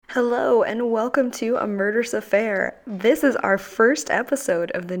Hello and welcome to A Murderous Affair. This is our first episode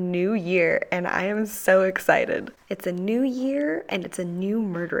of the new year and I am so excited. It's a new year and it's a new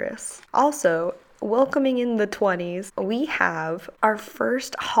murderess. Also, welcoming in the 20s, we have our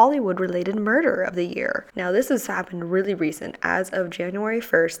first Hollywood-related murder of the year. Now this has happened really recent. As of January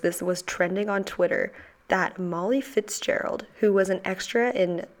 1st, this was trending on Twitter that Molly Fitzgerald, who was an extra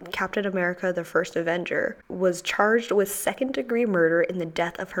in Captain America: The First Avenger, was charged with second-degree murder in the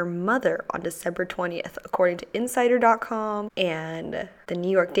death of her mother on December 20th, according to Insider.com and the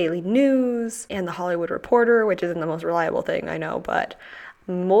New York Daily News and the Hollywood Reporter, which isn't the most reliable thing, I know, but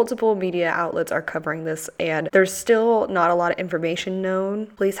multiple media outlets are covering this, and there's still not a lot of information known.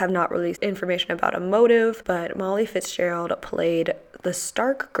 Police have not released information about a motive, but Molly Fitzgerald played the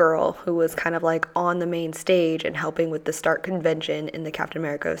Stark girl who was kind of like on the main stage and helping with the Stark convention in the Captain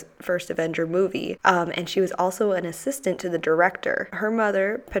America First Avenger movie. And she was also an assistant to the director. Her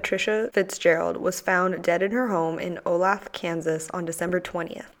mother, Patricia Fitzgerald, was found dead in her home in Olathe, Kansas on December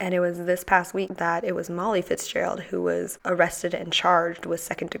 20th. And it was this past week that it was Molly Fitzgerald who was arrested and charged with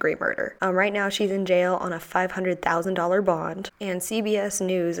second-degree murder. Right now she's in jail on a $500,000 bond. And CBS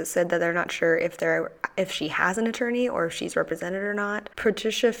News said that they're not sure if she has an attorney or if she's represented or not.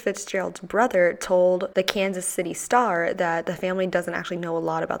 Patricia Fitzgerald's brother told the Kansas City Star that the family doesn't actually know a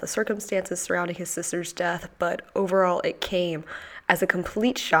lot about the circumstances surrounding his sister's death, but overall it came as a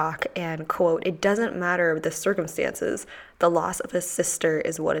complete shock and, quote, "It doesn't matter the circumstances. The loss of a sister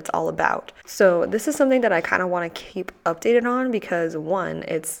is what it's all about." So this is something that I kind of want to keep updated on because, one,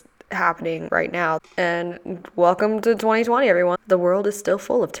 it's happening right now. And welcome to 2020, everyone. The world is still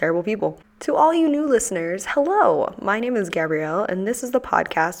full of terrible people. To all you new listeners, hello! My name is Gabrielle, and this is the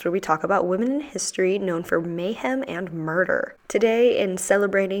podcast where we talk about women in history known for mayhem and murder. Today, in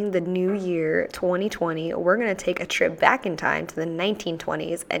celebrating the new year, 2020, we're going to take a trip back in time to the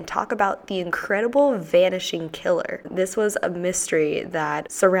 1920s and talk about the incredible vanishing killer. This was a mystery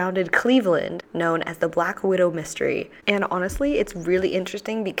that surrounded Cleveland, known as the Black Widow mystery. And honestly, it's really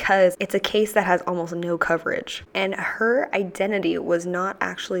interesting because it's a case that has almost no coverage. And her identity was not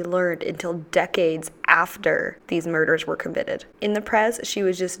actually learned until decades after these murders were committed. In the press, she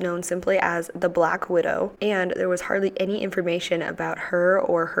was just known simply as the Black Widow, and there was hardly any information about her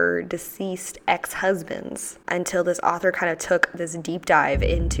or her deceased ex-husbands until this author kind of took this deep dive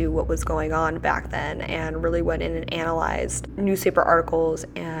into what was going on back then and really went in and analyzed newspaper articles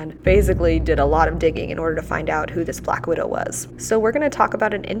and basically did a lot of digging in order to find out who this Black Widow was. So we're going to talk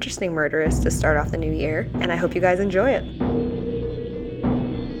about an interesting murderess to start off the new year, and I hope you guys enjoy it.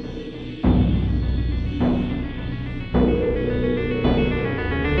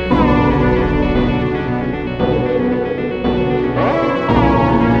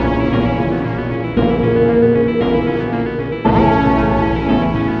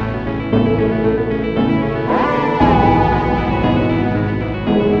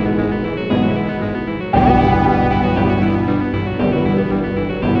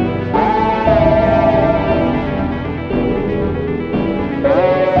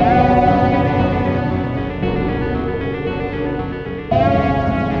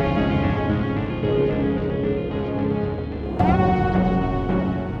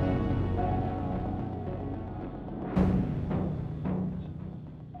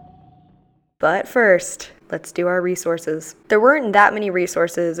 But first, let's do our resources. There weren't that many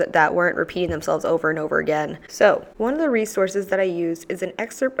resources that weren't repeating themselves over and over again. So, one of the resources that I used is an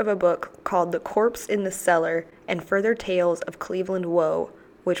excerpt of a book called The Corpse in the Cellar and Further Tales of Cleveland Woe,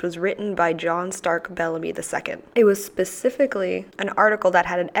 which was written by John Stark Bellamy II. It was specifically an article that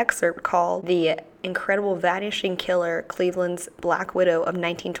had an excerpt called The Incredible Vanishing Killer, Cleveland's Black Widow of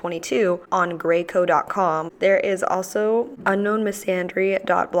 1922 on Grayco.com. There is also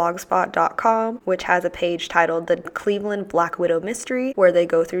unknownmisandry.blogspot.com, which has a page titled The Cleveland Black Widow Mystery, where they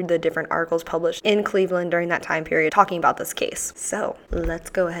go through the different articles published in Cleveland during that time period talking about this case. So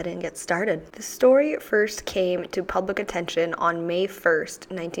let's go ahead and get started. The story first came to public attention on May 1st,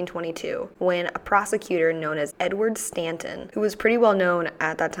 1922, when a prosecutor known as Edward Stanton, who was pretty well known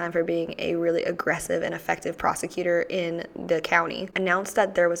at that time for being a really aggressive and effective prosecutor in the county, announced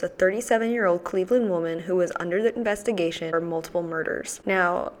that there was a 37-year-old Cleveland woman who was under the investigation for multiple murders.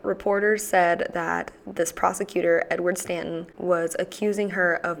 Now, reporters said that this prosecutor, Edward Stanton, was accusing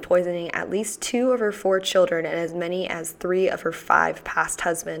her of poisoning at least 2 of her 4 children and as many as 3 of her 5 past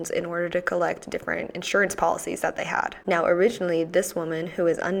husbands in order to collect different insurance policies that they had. Now, originally, this woman, who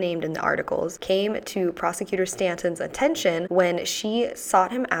is unnamed in the articles, came to Prosecutor Stanton's attention when she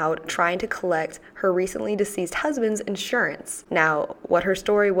sought him out trying to collect her recently deceased husband's insurance. Now, what her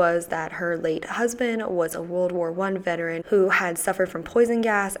story was that her late husband was a World War I veteran who had suffered from poison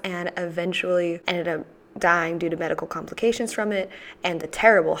gas and eventually ended up dying due to medical complications from it, and the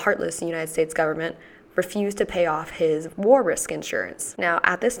terrible, heartless United States government refused to pay off his war risk insurance. Now,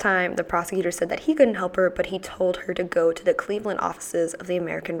 at this time, the prosecutor said that he couldn't help her, but he told her to go to the Cleveland offices of the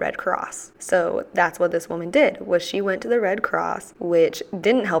American Red Cross. So that's what this woman did, was she went to the Red Cross, which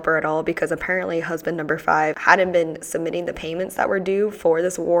didn't help her at all because apparently husband number 5 hadn't been submitting the payments that were due for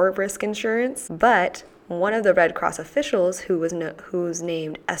this war risk insurance, but one of the Red Cross officials, who was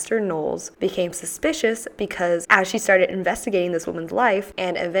named Esther Knowles, became suspicious because as she started investigating this woman's life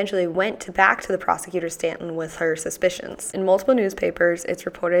and eventually went back to the prosecutor Stanton with her suspicions. In multiple newspapers, it's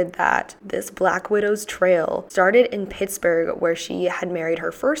reported that this Black Widow's trail started in Pittsburgh, where she had married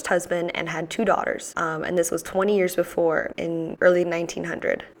her first husband and had 2 daughters. And this was 20 years before, in early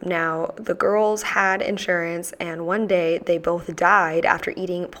 1900. Now, the girls had insurance, and one day they both died after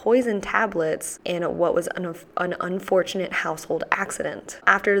eating poison tablets in what was an unfortunate household accident.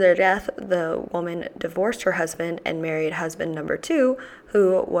 After their death, the woman divorced her husband and married husband number 2,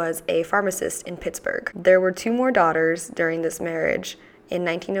 who was a pharmacist in Pittsburgh. There were 2 more daughters during this marriage, in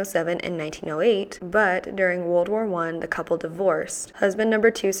 1907 and 1908, but during World War I, the couple divorced. Husband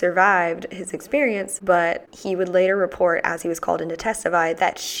number 2 survived his experience, but he would later report, as he was called in to testify,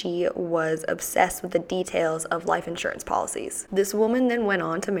 that she was obsessed with the details of life insurance policies. This woman then went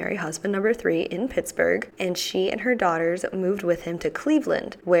on to marry husband number 3 in Pittsburgh, and she and her daughters moved with him to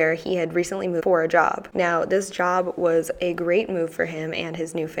Cleveland, where he had recently moved for a job. Now, this job was a great move for him and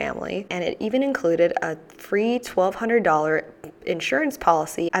his new family, and it even included a free $1,200 insurance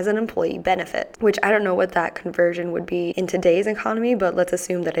policy as an employee benefit, which I don't know what that conversion would be in today's economy, but let's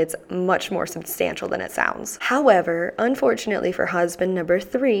assume that it's much more substantial than it sounds. However, unfortunately for husband number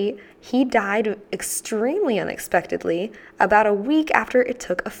 3, he died extremely unexpectedly about a week after it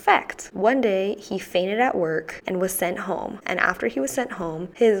took effect. One day, he fainted at work and was sent home. And after he was sent home,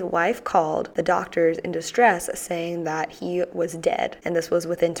 his wife called the doctors in distress saying that he was dead. And this was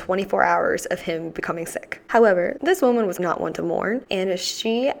within 24 hours of him becoming sick. However, this woman was not one to mourn. And as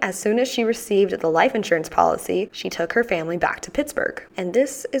soon as she received the life insurance policy, she took her family back to Pittsburgh. And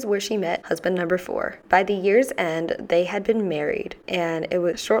this is where she met husband number 4. By the year's end, they had been married. And it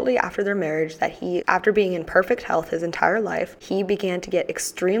was shortly after their marriage that after being in perfect health his entire life, he began to get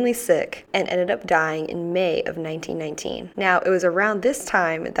extremely sick and ended up dying in May of 1919. Now, it was around this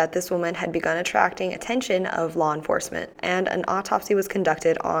time that this woman had begun attracting attention of law enforcement, and an autopsy was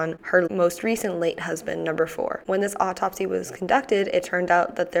conducted on her most recent late husband, number 4. When this autopsy was conducted, it turned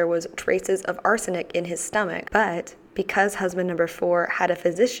out that there was traces of arsenic in his stomach, but because husband number 4 had a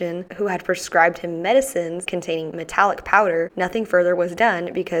physician who had prescribed him medicines containing metallic powder, nothing further was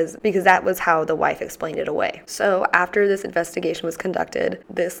done because that was how the wife explained it away. So after this investigation was conducted,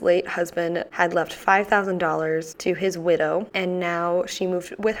 this late husband had left $5,000 to his widow, and now she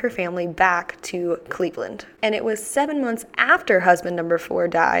moved with her family back to Cleveland. And it was 7 months after husband number 4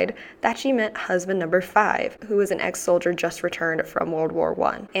 died that she met husband number 5, who was an ex-soldier just returned from World War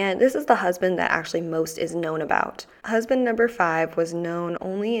I. And this is the husband that actually most is known about. Husband number 5 was known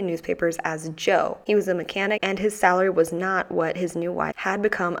only in newspapers as Joe. He was a mechanic, and his salary was not what his new wife had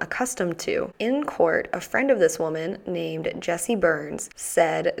become accustomed to. In court, a friend of this woman named Jessie Burns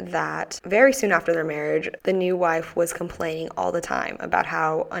said that very soon after their marriage, the new wife was complaining all the time about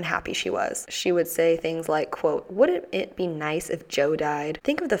how unhappy she was. She would say things like, quote, "Wouldn't it be nice if Joe died?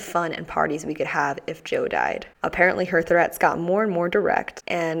 Think of the fun and parties we could have if Joe died." Apparently, her threats got more and more direct,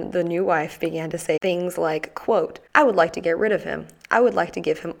 and the new wife began to say things like, quote, "I would like to get rid of him. I would like to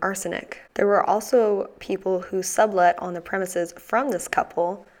give him arsenic." There were also people who sublet on the premises from this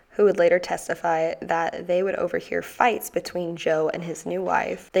couple who would later testify that they would overhear fights between Joe and his new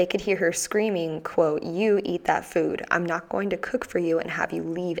wife. They could hear her screaming, quote, "You eat that food. I'm not going to cook for you and have you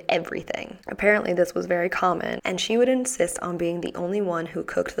leave everything." Apparently this was very common, and she would insist on being the only one who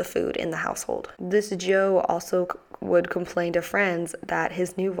cooked the food in the household. This Joe also would complain to friends that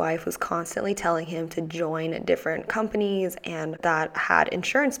his new wife was constantly telling him to join different companies and that had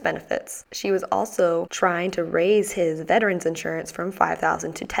insurance benefits. She was also trying to raise his veterans insurance from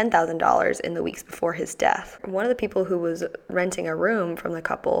 $5,000 to $10,000 in the weeks before his death. One of the people who was renting a room from the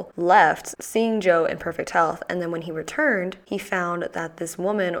couple left, seeing Joe in perfect health, and then when he returned, he found that this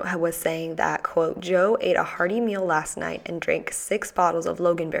woman was saying that, quote, "Joe ate a hearty meal last night and drank 6 bottles of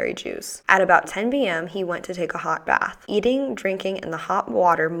Loganberry juice. At about 10 p.m., he went to take a hot bath bath. Eating, drinking, and the hot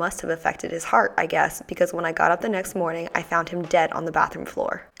water must have affected his heart, I guess, because when I got up the next morning, I found him dead on the bathroom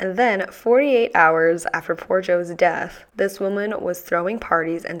floor. And then, 48 hours after poor Joe's death, this woman was throwing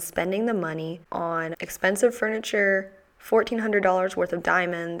parties and spending the money on expensive furniture, $1,400 worth of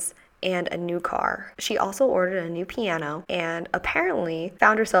diamonds, and a new car. She also ordered a new piano and apparently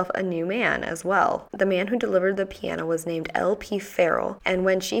found herself a new man as well. The man who delivered the piano was named L.P. Farrell, and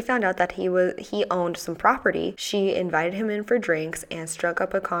when she found out that he owned some property, she invited him in for drinks and struck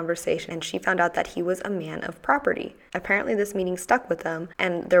up a conversation, and she found out that he was a man of property. Apparently this meeting stuck with them,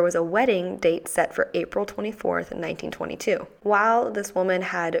 and there was a wedding date set for April 24th, 1922. While this woman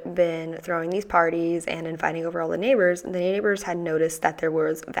had been throwing these parties and inviting over all the neighbors had noticed that there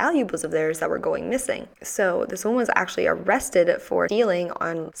was valuables of theirs that were going missing. So this woman was actually arrested for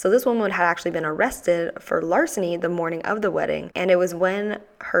this woman had actually been arrested for larceny the morning of the wedding, and it was when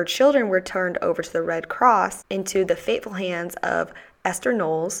her children were turned over to the Red Cross into the fateful hands of Esther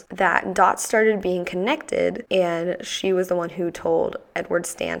Knowles that dots started being connected, and she was the one who told Edward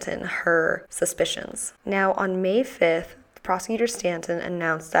Stanton her suspicions. Now on May 5th, Prosecutor Stanton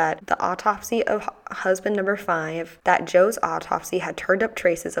announced that the autopsy of husband number 5, that Joe's autopsy had turned up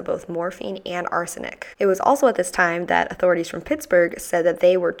traces of both morphine and arsenic. It was also at this time that authorities from Pittsburgh said that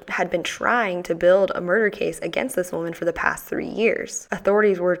they had been trying to build a murder case against this woman for the past 3 years.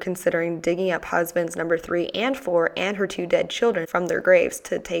 Authorities were considering digging up husbands number 3 and 4 and her 2 dead children from their graves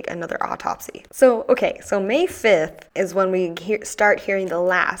to take another autopsy. So May 5th is when we start hearing the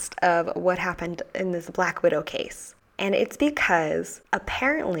last of what happened in this Black Widow case. And it's because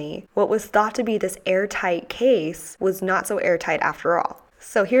apparently what was thought to be this airtight case was not so airtight after all.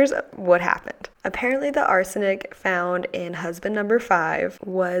 So here's what happened. Apparently the arsenic found in husband number 5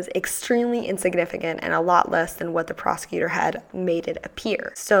 was extremely insignificant and a lot less than what the prosecutor had made it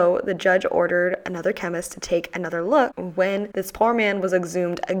appear. So the judge ordered another chemist to take another look. When this poor man was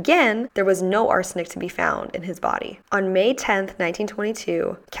exhumed again, there was no arsenic to be found in his body. On May 10th,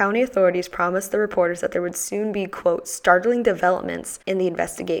 1922, county authorities promised the reporters that there would soon be, quote, startling developments in the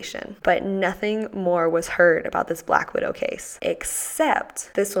investigation. But nothing more was heard about this Black Widow case,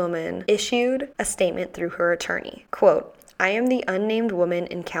 except this woman issued a statement through her attorney. Quote, I am the unnamed woman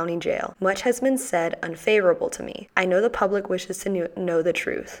in county jail. Much has been said unfavorable to me. I know the public wishes to know the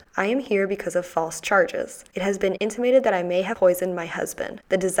truth. I am here because of false charges. It has been intimated that I may have poisoned my husband.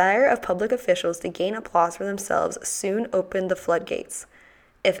 The desire of public officials to gain applause for themselves soon opened the floodgates.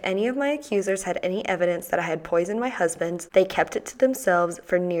 If any of my accusers had any evidence that I had poisoned my husband, they kept it to themselves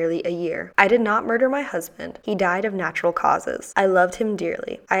for nearly a year. I did not murder my husband. He died of natural causes. I loved him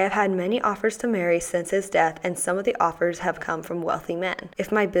dearly. I have had many offers to marry since his death, and some of the offers have come from wealthy men.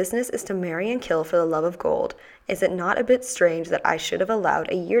 If my business is to marry and kill for the love of gold, is it not a bit strange that I should have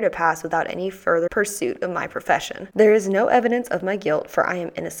allowed a year to pass without any further pursuit of my profession? There is no evidence of my guilt, for I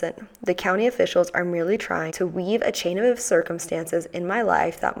am innocent. The county officials are merely trying to weave a chain of circumstances in my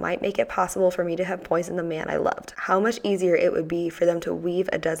life that might make it possible for me to have poisoned the man I loved. How much easier it would be for them to weave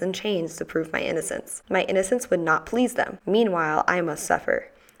a dozen chains to prove my innocence. My innocence would not please them. Meanwhile, I must suffer.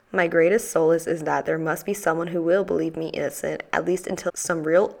 My greatest solace is that there must be someone who will believe me innocent, at least until some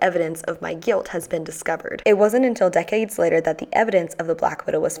real evidence of my guilt has been discovered. It wasn't until decades later that the evidence of the Black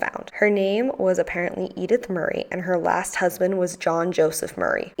Widow was found. Her name was apparently Edith Murray, and her last husband was John Joseph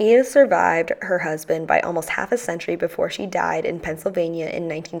Murray. Edith survived her husband by almost half a century before she died in Pennsylvania in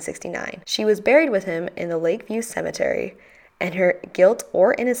 1969. She was buried with him in the Lakeview Cemetery, and her guilt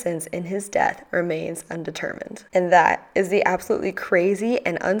or innocence in his death remains undetermined. And that is the absolutely crazy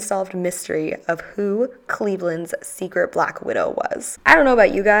and unsolved mystery of who Cleveland's secret Black Widow was. I don't know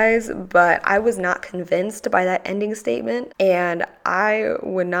about you guys, but I was not convinced by that ending statement, and I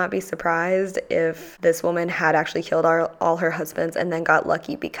would not be surprised if this woman had actually killed all her husbands and then got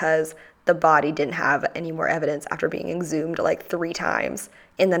lucky because the body didn't have any more evidence after being exhumed like 3 times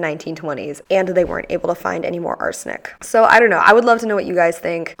in the 1920s, and they weren't able to find any more arsenic. So I don't know. I would love to know what you guys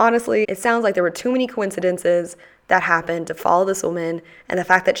think. Honestly, it sounds like there were too many coincidences that happened to follow this woman, and the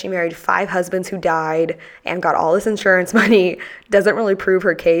fact that she married 5 husbands who died and got all this insurance money doesn't really prove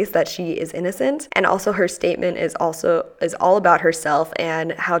her case that she is innocent. And also her statement is all about herself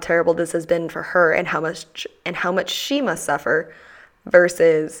and how terrible this has been for her and how much she must suffer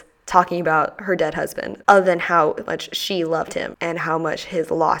versus talking about her dead husband, other than how much she loved him and how much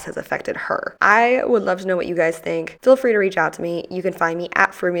his loss has affected her. I would love to know what you guys think. Feel free to reach out to me. You can find me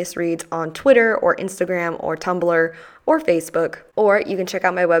at Frumious Reads on Twitter or Instagram or Tumblr or Facebook, or you can check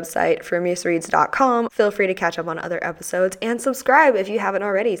out my website, frumiousreads.com. Feel free to catch up on other episodes and subscribe if you haven't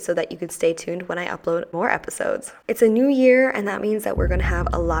already so that you can stay tuned when I upload more episodes. It's a new year, and that means that we're going to have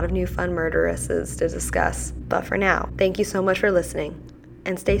a lot of new fun murderesses to discuss. But for now, thank you so much for listening,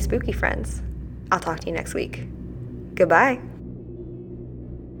 and stay spooky, friends. I'll talk to you next week. Goodbye.